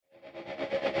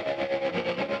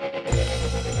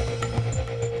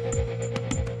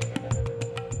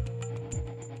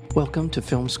Welcome to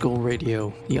Film School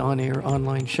Radio, the on-air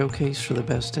online showcase for the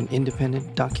best in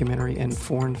independent documentary and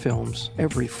foreign films,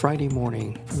 every Friday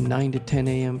morning from 9 to 10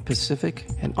 a.m. Pacific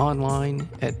and online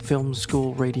at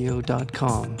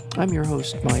filmschoolradio.com. I'm your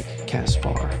host, Mike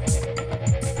Kaspar.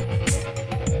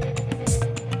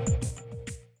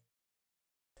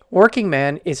 Working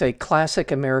Man is a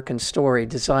classic American story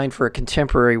designed for a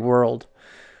contemporary world.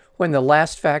 When the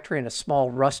last factory in a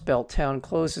small Rust Belt town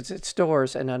closes its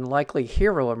doors, an unlikely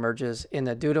hero emerges in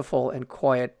the dutiful and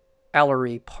quiet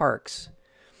Allery Parks.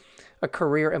 A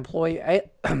career employee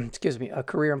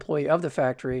of the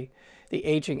factory, the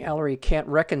aging Allery can't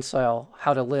reconcile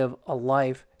how to live a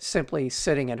life simply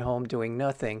sitting at home doing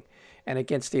nothing, and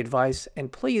against the advice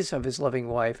and pleas of his loving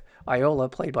wife, Iola,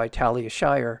 played by Talia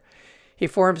Shire, he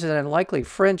forms an unlikely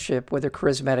friendship with a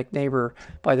charismatic neighbor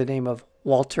by the name of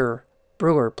Walter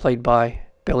Brewer, played by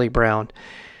Billy Brown.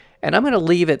 And I'm going to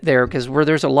leave it there because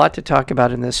there's a lot to talk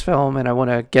about in this film, and I want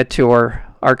to get to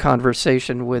our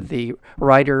conversation with the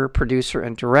writer, producer,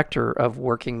 and director of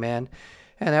Working Man,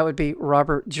 and that would be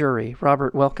Robert Jury.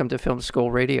 Robert, welcome to Film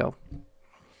School Radio.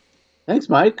 Thanks,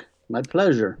 Mike. My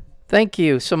pleasure. Thank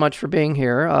you so much for being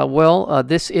here.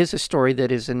 This is a story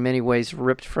that is in many ways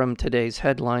ripped from today's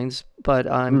headlines, but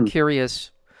I'm curious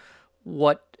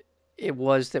what it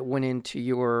was that went into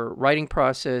your writing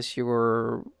process,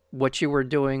 what you were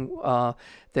doing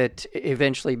that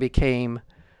eventually became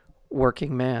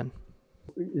Working Man.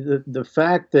 The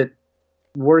fact that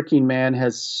Working Man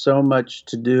has so much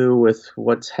to do with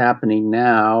what's happening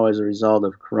now as a result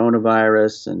of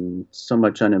coronavirus and so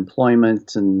much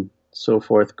unemployment and so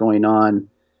forth going on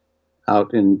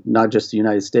out in not just the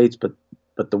United States, but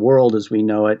the world as we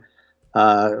know it.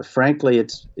 Frankly,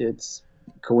 it's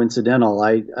coincidental.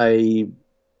 I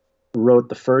wrote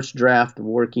the first draft of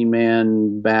Working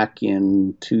Man back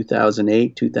in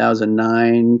 2008,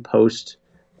 2009, post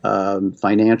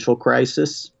financial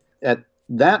crisis. At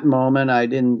that moment, I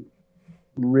didn't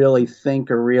really think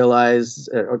or realize,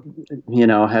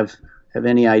 have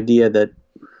any idea that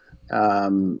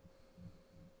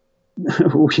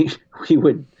we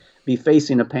would be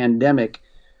facing a pandemic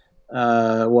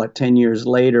 10 years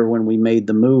later when we made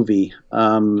the movie.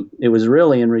 It was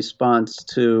really in response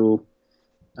to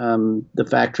the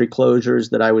factory closures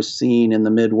that I was seeing in the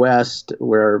Midwest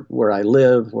where I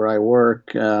live, where I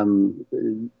work.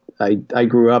 I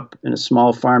grew up in a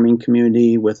small farming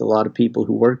community with a lot of people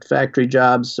who worked factory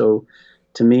jobs. So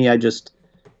to me,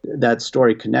 that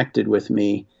story connected with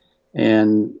me.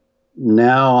 And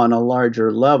now on a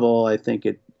larger level, I think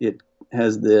it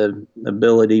has the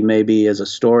ability maybe as a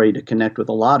story to connect with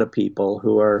a lot of people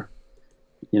who are,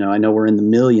 I know we're in the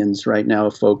millions right now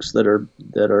of folks that are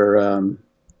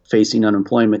facing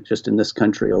unemployment just in this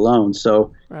country alone.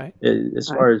 So right. As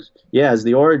far as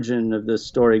the origin of this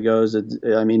story goes,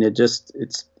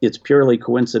 it's purely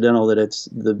coincidental that it's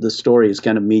the story is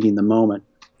kind of meeting the moment.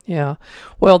 Yeah.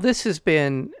 Well, this has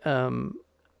been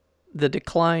the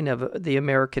decline of the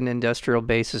American industrial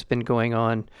base has been going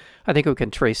on. I think we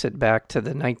can trace it back to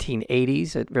the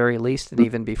 1980s at very least, and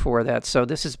even before that. So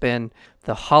this has been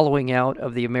the hollowing out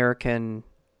of the American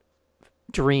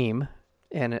dream,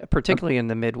 and particularly in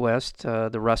the Midwest,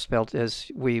 the Rust Belt,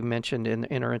 as we mentioned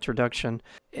in our introduction.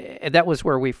 That was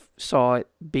where we saw it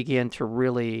begin to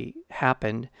really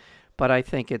happen. But I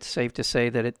think it's safe to say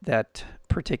that that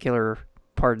particular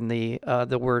pardon the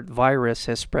word virus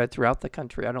has spread throughout the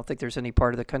country. I don't think there's any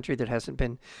part of the country that hasn't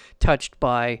been touched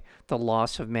by the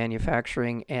loss of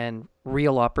manufacturing and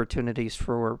real opportunities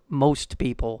for most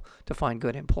people to find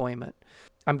good employment.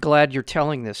 I'm glad you're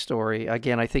telling this story.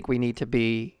 Again, I think we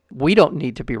don't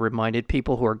need to be reminded.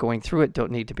 People who are going through it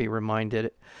don't need to be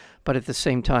reminded. But at the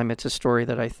same time, it's a story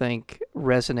that I think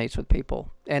resonates with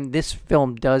people. And this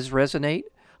film does resonate,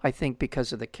 I think,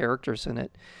 because of the characters in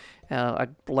it.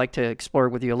 I'd like to explore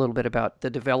with you a little bit about the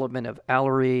development of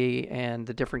Allery and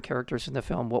the different characters in the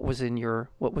film. What was in your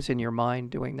mind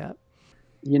doing that?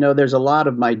 There's a lot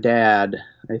of my dad,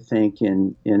 I think,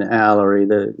 in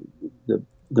Allery,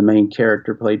 the main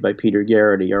character played by Peter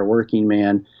Garrity, our Working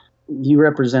Man. He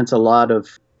represents a lot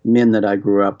of men that I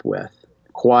grew up with.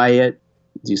 Quiet,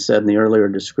 as you said in the earlier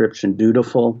description,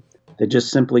 dutiful. They just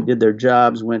simply did their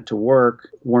jobs, went to work,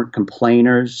 weren't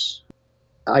complainers.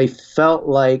 I felt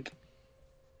like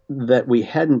that we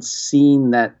hadn't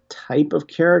seen that type of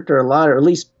character a lot, or at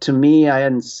least to me, I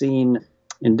hadn't seen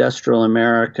industrial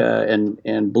America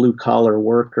and blue-collar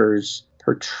workers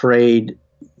portrayed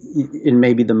in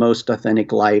maybe the most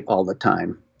authentic light all the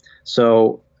time.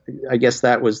 So I guess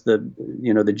that was the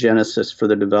genesis for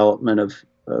the development of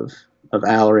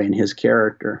Allery and his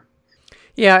character.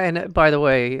 Yeah, and by the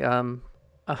way,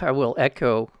 I will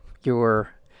echo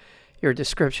your your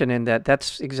description in that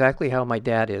that's exactly how my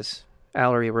dad is.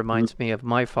 Allery reminds me of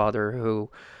my father, who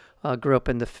grew up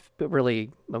in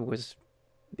really was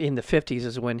in the 50s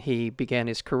is when he began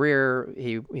his career.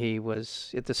 He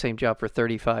was at the same job for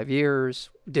 35 years,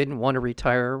 didn't want to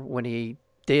retire when he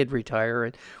did retire,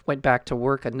 and went back to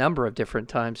work a number of different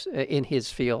times in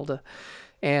his field,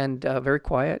 and very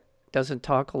quiet, doesn't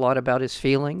talk a lot about his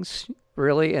feelings,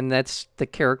 really, and that's the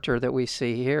character that we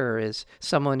see here is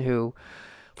someone who,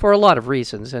 for a lot of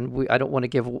reasons, and I don't want to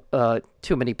give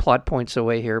too many plot points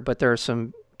away here, but there are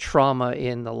some trauma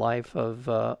in the life of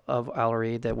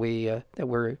Allery that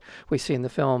we see in the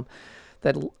film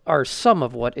that are some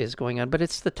of what is going on, but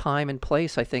it's the time and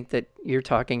place, I think, that you're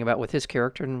talking about with his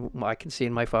character, and I can see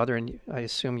in my father, and I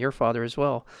assume your father as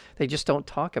well. They just don't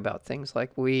talk about things like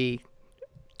we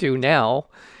do now,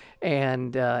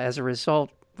 and as a result,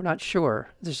 we're not sure.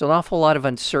 There's an awful lot of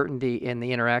uncertainty in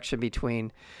the interaction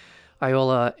between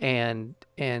Iola and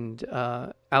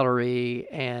Allery,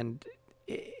 and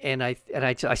I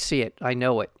see it. I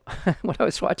know it when I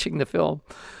was watching the film.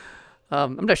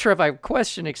 I'm not sure if I have a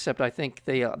question, except I think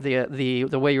the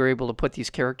way you're able to put these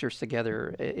characters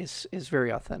together is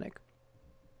very authentic.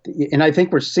 And I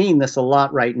think we're seeing this a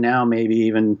lot right now, maybe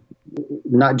even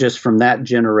not just from that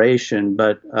generation,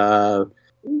 but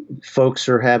folks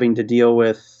are having to deal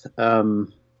with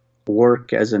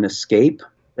work as an escape,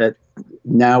 that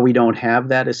now we don't have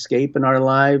that escape in our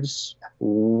lives.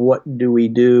 What do we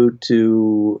do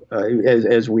to,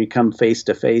 as we come face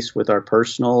to face with our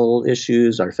personal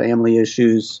issues, our family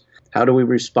issues? How do we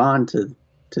respond to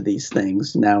these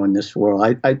things now in this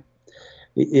world?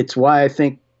 It's why I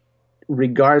think,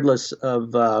 regardless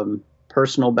of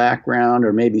personal background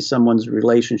or maybe someone's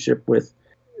relationship with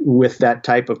that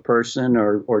type of person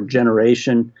or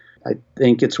generation, I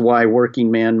think it's why Working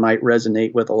Man might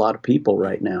resonate with a lot of people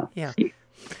right now. Yeah.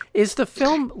 Is the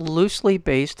film loosely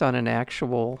based on an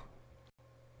actual?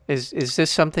 Is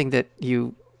this something that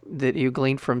you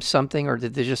gleaned from something, or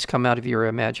did they just come out of your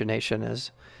imagination as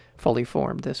fully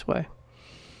formed this way?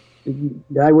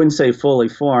 I wouldn't say fully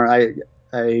formed.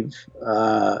 I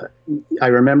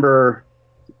remember,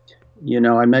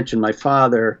 I mentioned my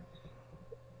father.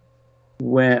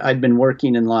 When I'd been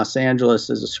working in Los Angeles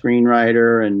as a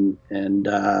screenwriter and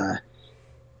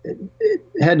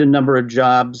had a number of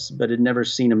jobs, but had never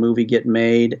seen a movie get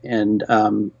made, and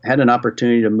had an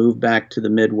opportunity to move back to the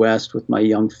Midwest with my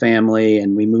young family,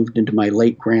 and we moved into my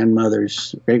late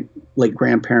grandparents'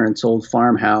 old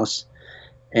farmhouse.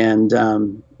 And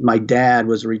my dad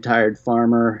was a retired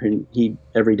farmer, and he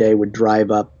every day would drive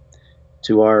up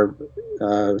to our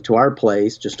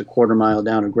place just a quarter mile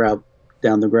down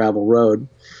the gravel road,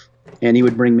 and he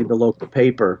would bring me the local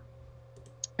paper.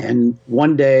 And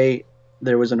one day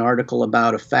there was an article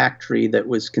about a factory that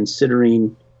was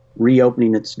considering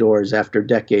reopening its doors after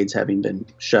decades having been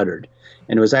shuttered.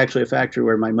 And it was actually a factory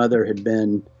where my mother had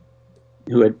been,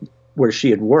 where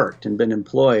she had worked and been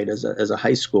employed as a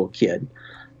high school kid.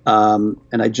 And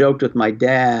I joked with my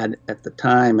dad at the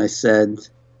time. I said,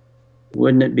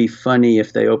 wouldn't it be funny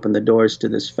if they opened the doors to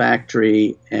this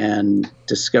factory and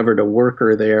discovered a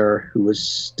worker there who was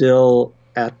still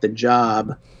at the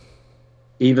job,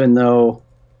 even though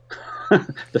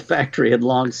the factory had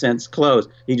long since closed.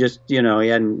 He just, he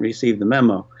hadn't received the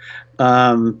memo.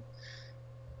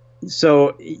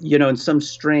 So, in some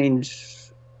strange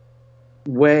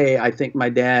way, I think my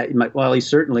dad, he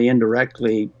certainly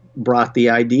indirectly brought the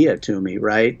idea to me,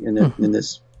 right, in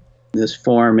this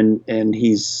form. And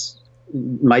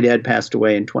my dad passed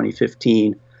away in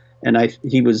 2015, and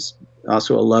he was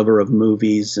also a lover of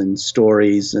movies and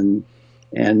stories, and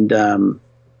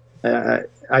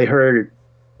I heard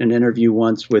an interview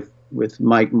once with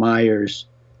Mike Myers,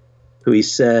 who he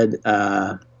said,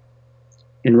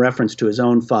 in reference to his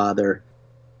own father,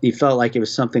 he felt like it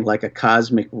was something like a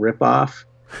cosmic ripoff,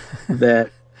 that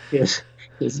his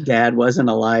dad wasn't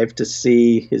alive to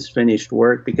see his finished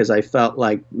work, because I felt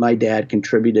like my dad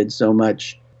contributed so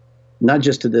much, not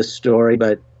just to this story,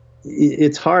 but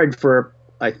it's hard for,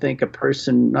 I think, a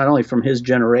person, not only from his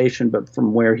generation, but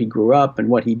from where he grew up and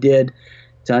what he did,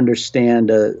 to understand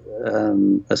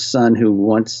a son who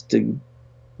wants to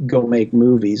go make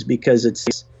movies.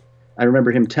 Because I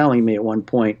remember him telling me at one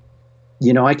point,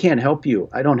 I can't help you.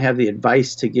 I don't have the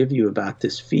advice to give you about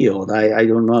this field. I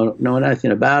don't know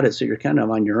anything about it, so you're kind of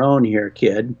on your own here,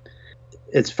 kid.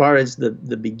 As far as the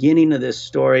beginning of this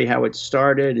story, how it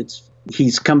started,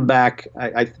 he's come back.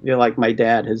 I feel like my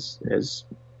dad has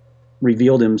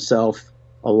revealed himself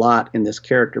a lot in this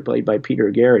character played by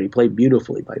Peter Garrity, played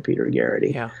beautifully by Peter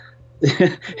Garrity. Yeah.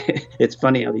 It's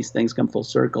funny how these things come full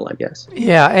circle, I guess.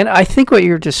 Yeah, and I think what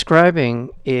you're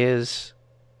describing is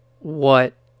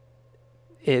what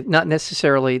it, not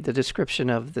necessarily the description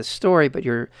of the story, but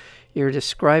you're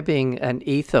describing an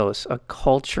ethos, a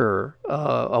culture,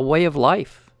 a way of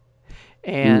life,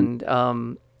 and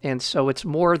so it's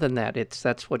more than that.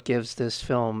 That's what gives this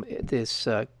film this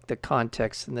the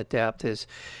context and the depth is,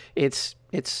 it's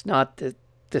not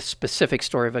the specific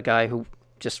story of a guy who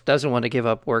just doesn't want to give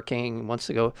up working,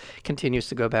 continues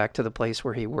to go back to the place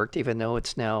where he worked, even though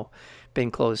it's now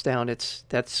been closed down.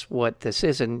 That's what this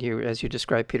is, and as you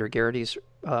described Peter Garrity's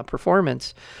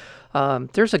performance,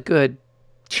 there's a good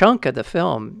chunk of the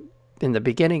film in the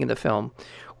beginning of the film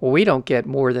where we don't get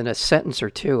more than a sentence or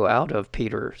two out of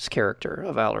Peter's character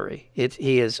of Allery.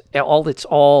 It's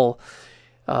all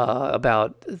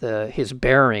about his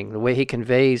bearing, the way he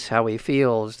conveys how he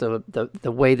feels, the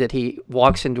way that he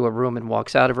walks into a room and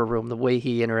walks out of a room, the way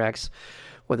he interacts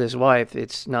with his wife.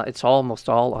 It's almost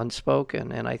all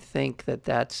unspoken, and I think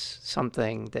that's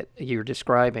something that you're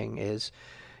describing is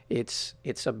it's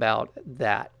about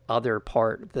that other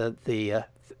part, the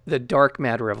dark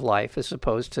matter of life, as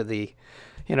opposed to the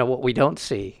what we don't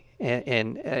see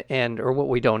and or what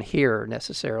we don't hear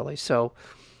necessarily. So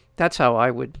that's how I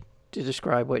would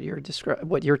describe what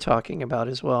you're talking about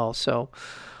as well. So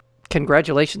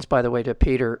congratulations, by the way, to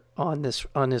Peter on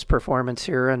this performance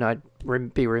here, and I'd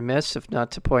be remiss if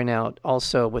not to point out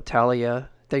also with Talia.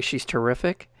 I think she's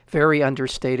terrific, very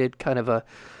understated,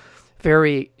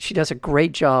 she does a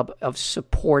great job of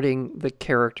supporting the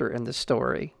character and the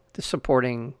story,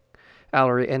 supporting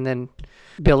Allery, and then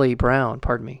Billy Brown,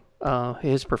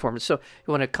 his performance. So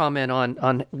you want to comment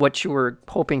on what you were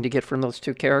hoping to get from those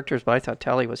two characters, but I thought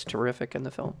Talia was terrific in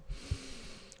the film.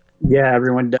 Yeah,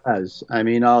 everyone does. I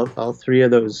mean, all three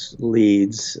of those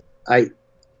leads. I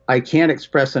can't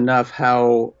express enough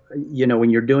how, when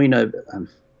you're doing an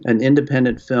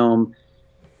independent film,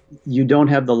 you don't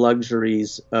have the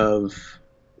luxuries of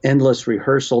endless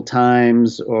rehearsal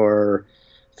times or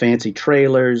fancy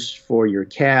trailers for your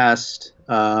cast.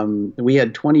 We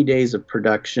had 20 days of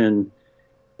production,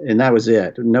 and that was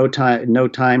it. No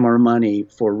time or money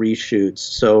for reshoots.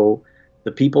 So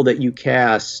the people that you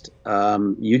cast,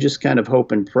 you just kind of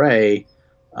hope and pray.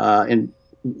 And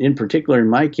in particular, in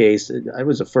my case, I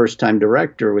was a first-time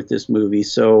director with this movie,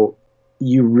 so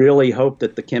you really hope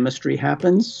that the chemistry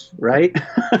happens, right?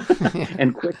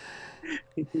 And quick.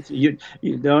 You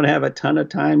don't have a ton of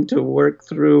time to work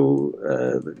through,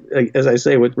 as I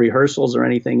say, with rehearsals or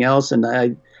anything else.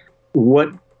 And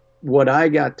what I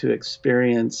got to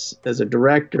experience as a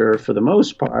director, for the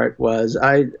most part, was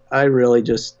I really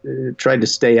just tried to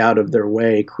stay out of their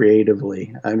way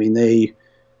creatively. I mean,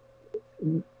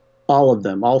 all of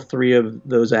them, all three of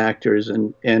those actors,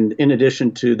 and in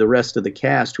addition to the rest of the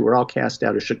cast, who were all cast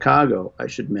out of Chicago, I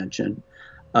should mention,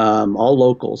 all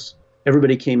locals.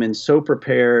 Everybody came in so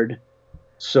prepared,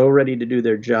 so ready to do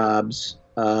their jobs.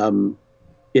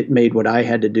 It made what I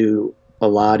had to do a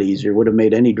lot easier. Would have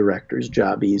made any director's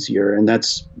job easier, and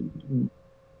that's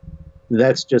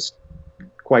just,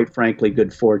 quite frankly,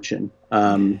 good fortune.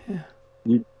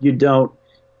 You don't.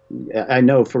 I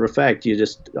know for a fact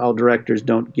all directors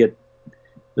don't get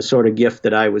the sort of gift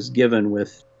that I was given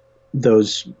with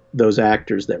those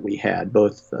actors that we had,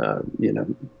 both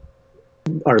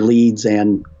our leads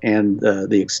and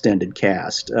the extended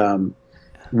cast.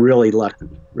 Really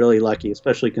lucky,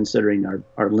 especially considering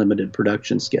our limited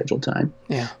production schedule time.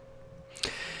 Yeah.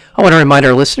 I want to remind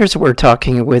our listeners that we're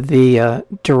talking with the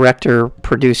director,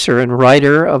 producer, and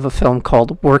writer of a film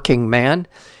called Working Man.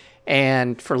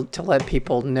 And to let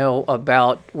people know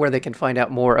about where they can find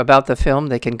out more about the film,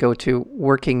 they can go to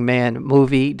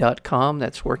workingmanmovie.com.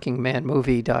 That's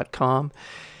workingmanmovie.com.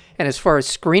 And as far as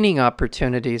screening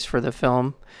opportunities for the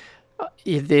film,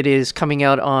 it is coming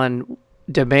out on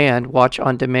demand, watch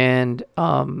on demand,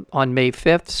 on May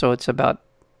 5th. So it's about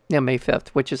May 5th,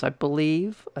 which is, I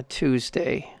believe, a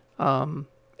Tuesday. And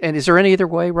is there any other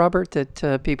way, Robert,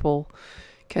 that people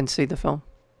can see the film?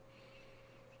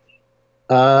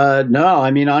 No, I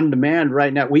mean, on demand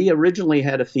right now. We originally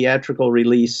had a theatrical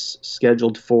release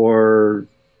scheduled for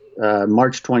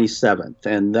March 27th,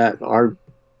 and that our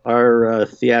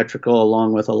theatrical,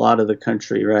 along with a lot of the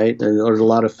country, right? There's a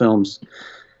lot of films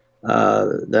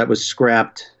that was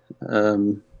scrapped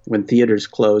when theaters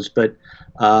closed. But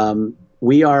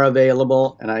we are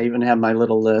available, and I even have my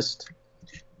little list.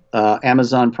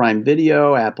 Amazon Prime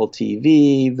Video, Apple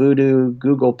TV, Vudu,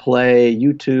 Google Play,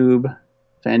 YouTube,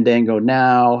 Fandango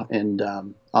Now, and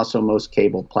also most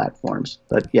cable platforms.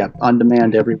 But yeah, on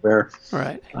demand everywhere.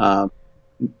 Right.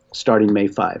 Starting May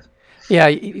 5. Yeah,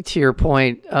 to your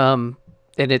point, and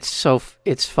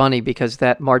it's funny because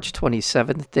that March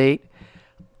 27th date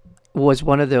was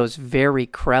one of those very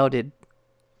crowded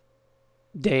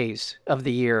days of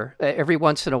the year. Every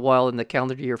once in a while in the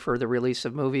calendar year for the release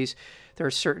of movies, there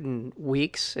are certain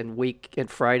weeks and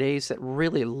Fridays that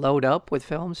really load up with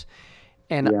films.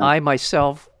 And Yeah. I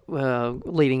myself,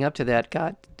 leading up to that,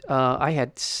 I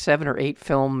had 7 or 8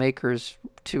 filmmakers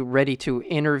ready to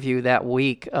interview that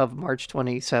week of March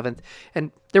 27th,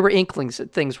 and there were inklings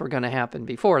that things were going to happen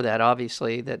before that,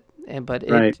 obviously. But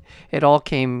Right. it all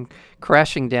came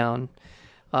crashing down,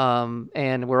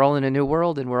 and we're all in a new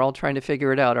world, and we're all trying to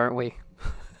figure it out, aren't we?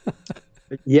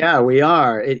 Yeah, we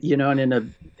are. And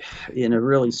in a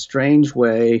really strange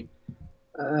way,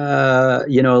 a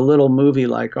little movie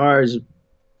like ours,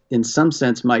 in some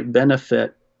sense, might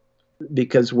benefit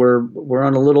because we're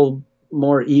on a little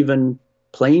more even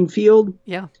playing field.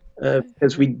 Yeah.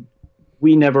 Because we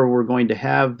never were going to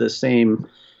have the same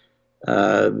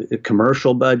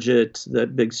commercial budget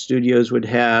that big studios would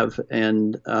have,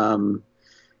 and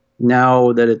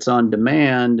now that it's on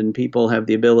demand and people have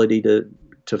the ability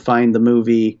to find the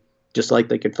movie just like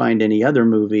they could find any other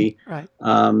movie, Right.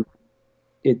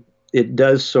 It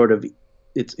does sort of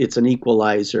it's an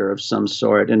equalizer of some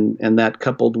sort, and that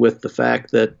coupled with the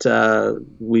fact that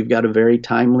we've got a very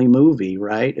timely movie,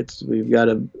 right? We've got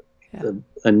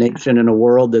a nation and a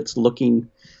world that's looking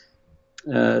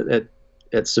at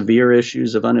severe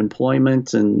issues of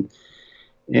unemployment and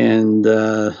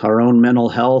our own mental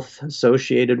health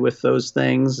associated with those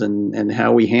things, and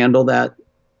how we handle that,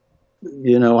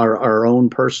 our own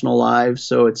personal lives.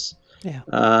 So it's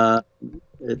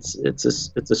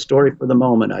a story for the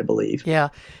moment, I believe. Yeah,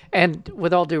 and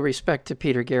with all due respect to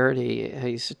Peter Garrity,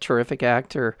 he's a terrific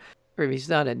actor. He's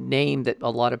not a name that a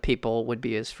lot of people would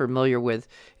be as familiar with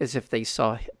as if they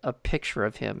saw a picture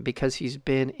of him, because he's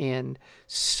been in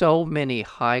so many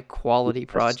high-quality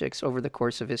projects over the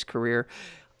course of his career.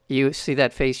 You see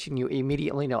that face and you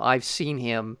immediately know, I've seen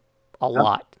him a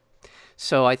lot.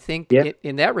 So I think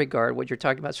in that regard, what you're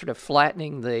talking about, sort of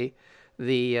flattening the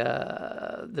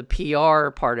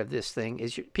PR part of this thing,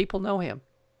 is people know him.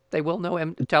 They will know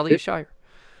him. Talia Shire.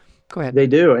 Go ahead. They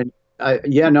do. And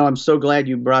I'm so glad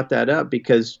you brought that up,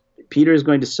 because Peter is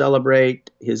going to celebrate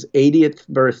his 80th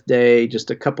birthday just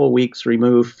a couple of weeks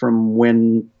removed from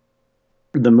when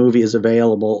the movie is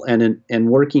available. And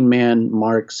Working Man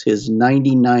marks his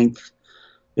 99th,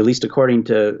 at least according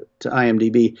to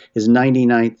IMDb, his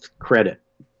 99th credit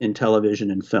in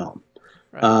television and film.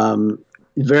 Right.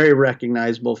 Very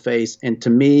recognizable face. And to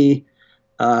me,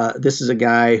 this is a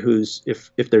guy who's,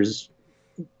 if there's,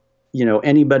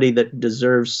 anybody that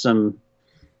deserves some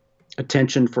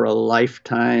attention for a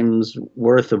lifetime's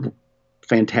worth of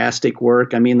fantastic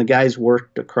work. I mean, the guy's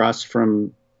worked across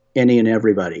from any and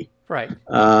everybody. Right.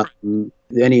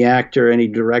 Any actor, any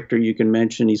director you can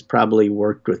mention, he's probably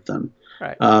worked with them.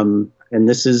 Right. And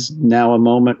this is now a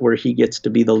moment where he gets to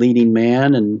be the leading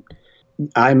man, and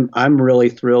I'm really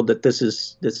thrilled that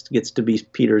this gets to be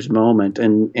Peter's moment,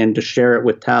 and to share it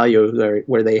with Talia,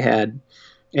 where they had,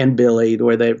 and Billy,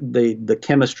 where the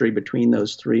chemistry between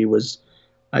those three was,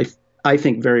 I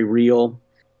think, very real.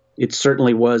 It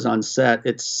certainly was on set.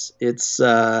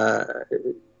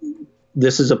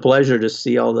 This is a pleasure to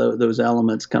see all those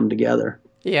elements come together.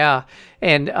 Yeah,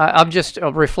 and I'll just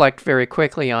reflect very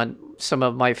quickly on some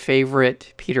of my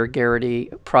favorite Peter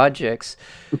Garrity projects.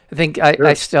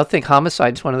 I still think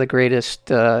Homicide is one of the greatest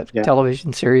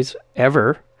television series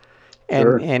ever.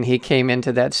 And he came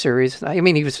into that series. I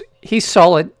mean, he's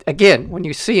solid. Again, when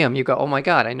you see him, you go, "Oh my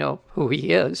God, I know who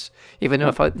he is," even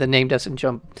if the name doesn't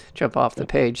jump off the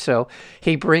page. So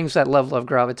he brings that level of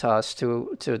gravitas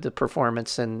to the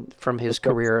performance and from his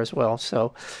career as well.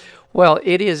 So, well,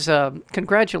 it is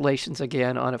congratulations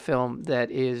again on a film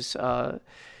that is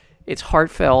it's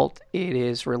heartfelt, it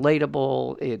is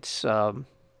relatable,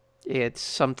 it's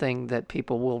something that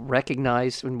people will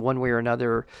recognize in one way or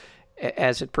another,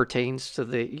 as it pertains to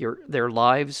their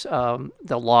lives,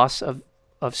 the loss of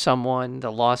someone,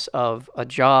 the loss of a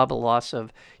job, a loss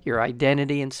of your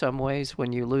identity in some ways.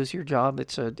 When you lose your job,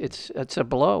 it's a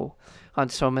blow on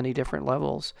so many different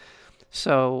levels.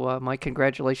 So my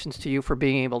congratulations to you for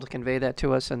being able to convey that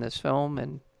to us in this film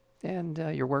and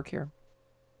your work here.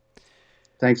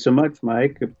 Thanks so much,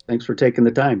 Mike. Thanks for taking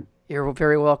the time. You're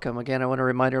very welcome. Again, I want to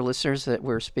remind our listeners that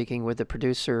we're speaking with the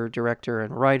producer, director,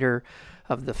 and writer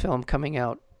of the film coming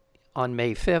out on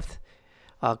May 5th,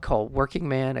 called Working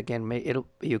Man. Again,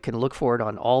 you can look for it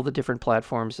on all the different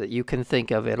platforms that you can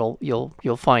think of.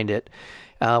 You'll find it.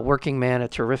 Working Man, a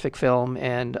terrific film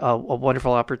and a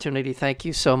wonderful opportunity. Thank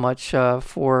you so much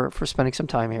for spending some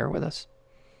time here with us.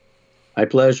 My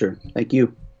pleasure. Thank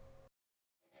you.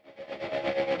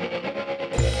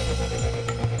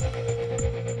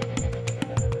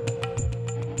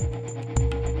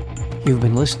 You've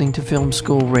been listening to Film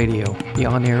School Radio, the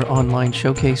on-air online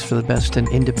showcase for the best in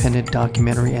independent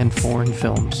documentary and foreign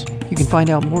films. You can find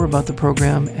out more about the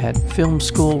program at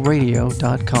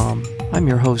filmschoolradio.com. I'm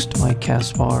your host, Mike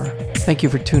Kaspar. Thank you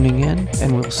for tuning in,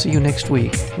 and we'll see you next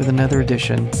week with another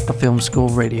edition of Film School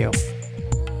Radio.